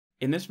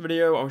In this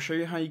video, I'll show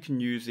you how you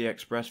can use the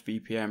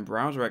ExpressVPN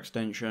browser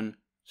extension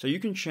so you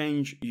can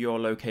change your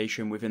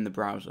location within the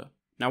browser.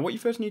 Now what you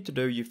first need to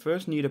do, you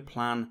first need a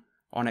plan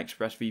on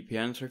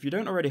ExpressVPN. So if you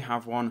don't already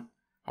have one,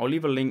 I'll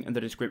leave a link in the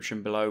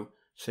description below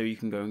so you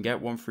can go and get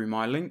one through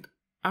my link.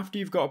 After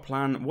you've got a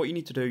plan, what you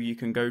need to do, you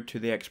can go to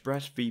the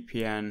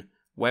ExpressVPN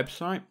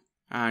website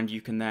and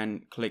you can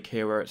then click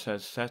here where it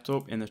says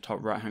setup in the top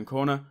right hand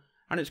corner,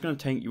 and it's going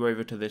to take you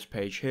over to this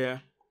page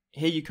here.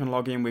 Here you can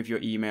log in with your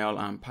email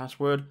and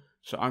password.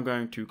 So I'm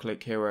going to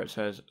click here where it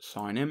says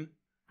sign in,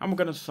 and we're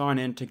going to sign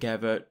in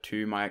together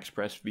to my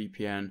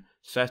ExpressVPN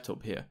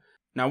setup here.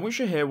 Now once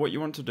you're here, what you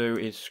want to do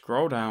is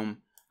scroll down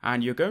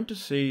and you're going to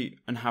see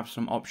and have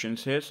some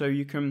options here. So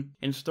you can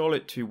install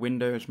it to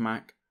Windows,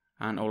 Mac,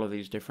 and all of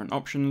these different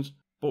options.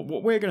 But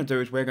what we're going to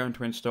do is we're going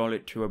to install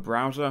it to a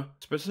browser.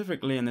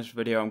 Specifically in this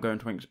video, I'm going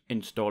to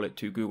install it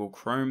to Google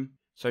Chrome.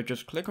 So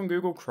just click on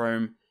Google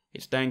Chrome.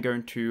 It's then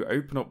going to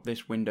open up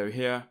this window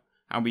here,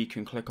 and we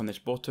can click on this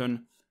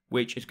button,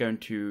 which is going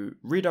to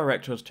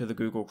redirect us to the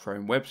Google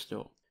Chrome web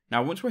store.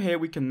 Now once we're here,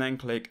 we can then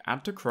click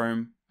add to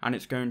Chrome, and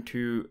it's going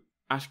to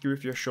ask you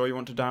if you're sure you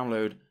want to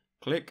download.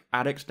 Click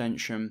add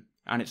extension,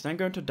 and it's then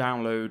going to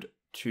download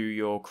to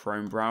your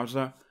Chrome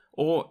browser,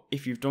 or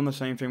if you've done the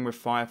same thing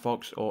with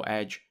Firefox or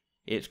Edge,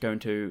 it's going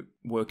to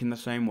work in the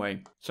same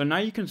way. So now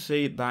you can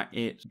see that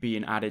it's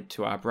being added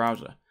to our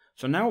browser.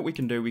 So now what we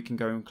can do, we can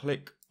go and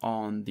click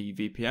on the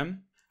VPN,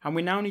 and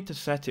we now need to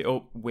set it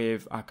up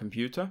with our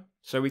computer.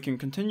 So we can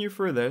continue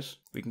through this,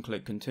 we can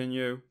click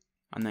continue,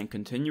 and then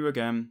continue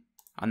again,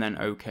 and then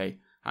OK.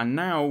 And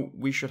now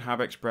we should have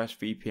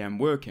ExpressVPN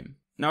working.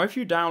 Now if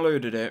you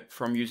downloaded it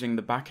from using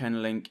the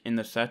backend link in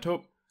the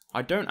setup,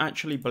 I don't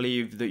actually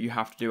believe that you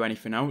have to do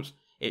anything else.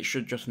 It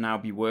should just now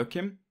be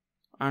working.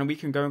 And we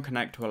can go and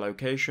connect to a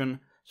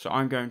location. So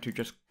I'm going to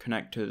just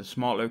connect to the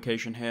smart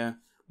location here,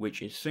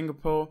 which is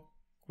Singapore.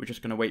 We're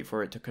just going to wait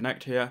for it to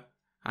connect here.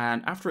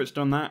 And after it's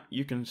done that,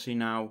 you can see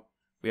now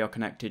we are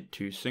connected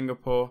to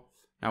Singapore.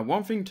 Now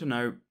one thing to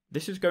note,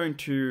 this is going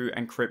to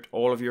encrypt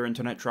all of your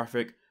internet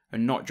traffic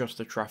and not just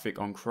the traffic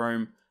on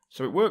Chrome.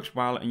 So it works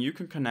well, and you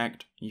can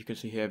connect, you can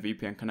see here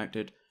VPN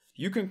connected,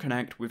 you can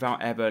connect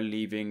without ever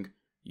leaving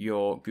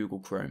your Google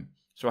Chrome.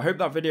 So I hope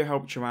that video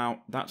helped you out.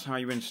 That's how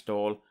you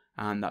install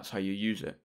and that's how you use it.